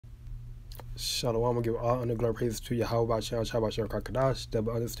Shalom, I'm going to give all honor, glory, praise to YAHAWASHI, HALALYAM, QADASH,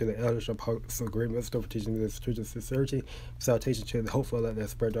 double honors to the elders of so great wisdom for teaching this truth and sincerity, salutation to the hopeful that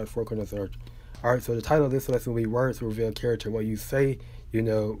spread out four corners of the earth. Alright, so the title of this lesson will be Words Reveal Character. What you say,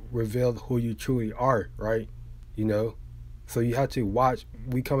 reveal who you truly are, right? So you have to watch.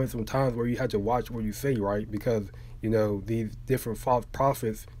 We come in some times where you have to watch what you say, right? Because these different false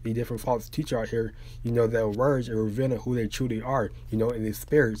prophets, these different false teachers out here, their words are revealing who they truly are, in the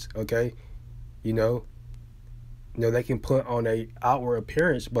spirits, okay? They can put on a outward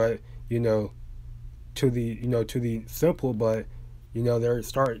appearance, but to the simple, but they're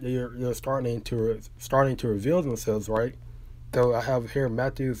starting to reveal themselves, right? So I have here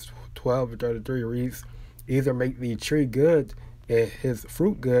Matthew 12:33 reads, either make the tree good and his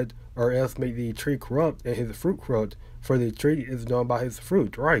fruit good, or else make the tree corrupt and his fruit corrupt, for the tree is known by his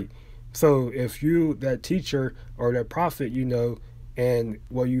fruit, right? So if you, that teacher or that prophet, and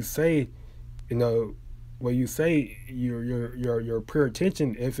what you say, your pure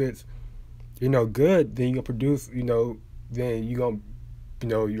intention, if it's good, then you can produce, then you're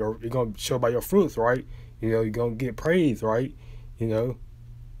gonna show by your fruits, right? You're gonna get praise, right? You're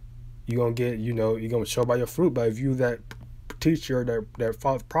gonna get, you're gonna show by your fruit. But if you, that teacher, that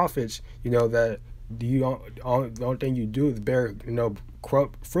false prophets, that the only thing you do is bear,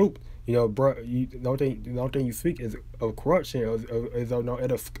 corrupt fruit. The only thing you speak is of corruption, is of no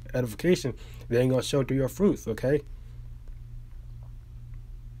edification. They ain't gonna show through your fruits, okay?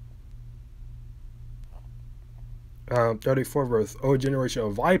 Um, 34 verse, O generation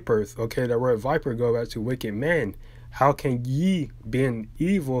of vipers. Okay, the word viper go back to wicked men. How can ye, being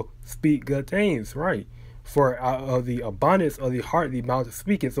evil, speak good things, right? For out of the abundance of the heart the mouth is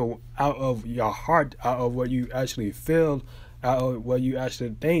speaking. So out of your heart, out of what you actually feel, out of what you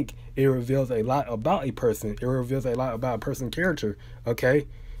actually think, it reveals a lot about a person. It reveals a lot about a person's character, okay?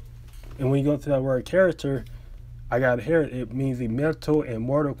 And when you go to that word character, I got here, it means the mental and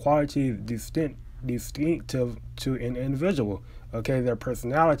moral qualities distinctive to an individual, okay? Their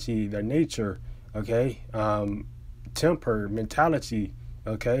personality, their nature, okay? Temper, mentality,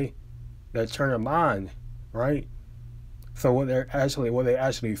 okay? Their turn of mind, right? So what they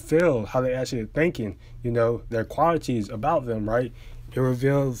actually feel, how they actually thinking, their qualities about them, right? It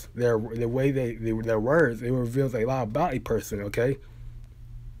reveals their way their words. It reveals a lot about a person, okay?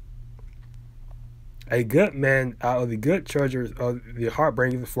 A good man out of the good treasures of the heart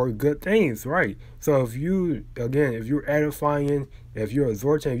brings forth good things, right? So if you're edifying, if you're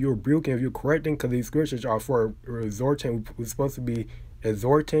exhorting, if you're rebuking, if you're correcting, because these scriptures are for exhorting, we're supposed to be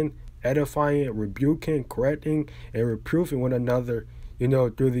exhorting, edifying, rebuking, correcting, and reproving one another,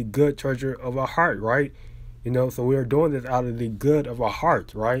 through the good treasure of our heart, right? So we are doing this out of the good of our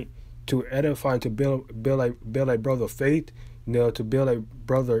heart, right? To edify, to build a brother faith, to build a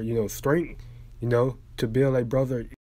brother, strength, to build a brother